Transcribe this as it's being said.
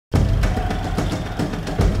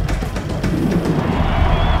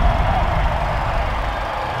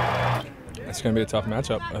it's going to be a tough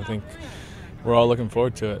matchup. I think we're all looking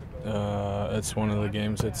forward to it. It's one of the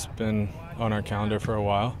games that's been on our calendar for a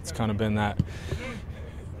while. It's kind of been that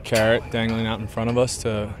carrot dangling out in front of us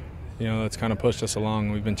to, that's kind of pushed us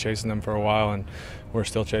along. We've been chasing them for a while, and we're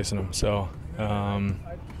still chasing them. So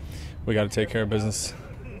we got to take care of business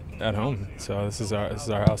at home. So this is our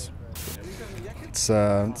house.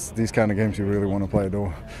 It's these kind of games you really want to play, the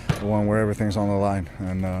one where everything's on the line.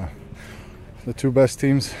 And the two best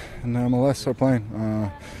teams in the MLS are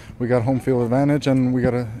playing. We got home field advantage, and we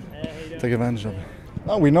got to take advantage of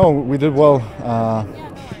it. We know we did well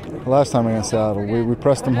last time against Seattle. We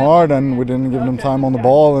pressed them hard, and we didn't give them time on the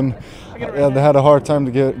ball, and they had a hard time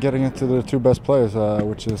to getting it to the two best players,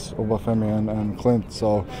 which is Obafemi and Clint.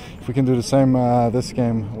 So if we can do the same this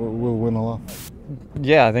game, we'll win a lot.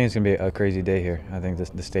 Yeah, I think it's going to be a crazy day here. I think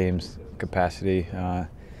the stadium's capacity,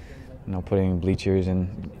 putting bleachers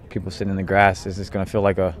and people sitting in the grass is just going to feel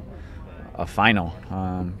like a final.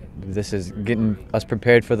 This is getting us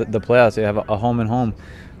prepared for the playoffs. They have a home and home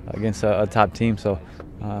against a top team, so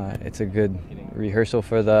it's a good rehearsal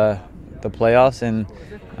for the playoffs, and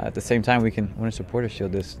at the same time we can win a supporter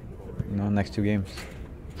shield this next two games.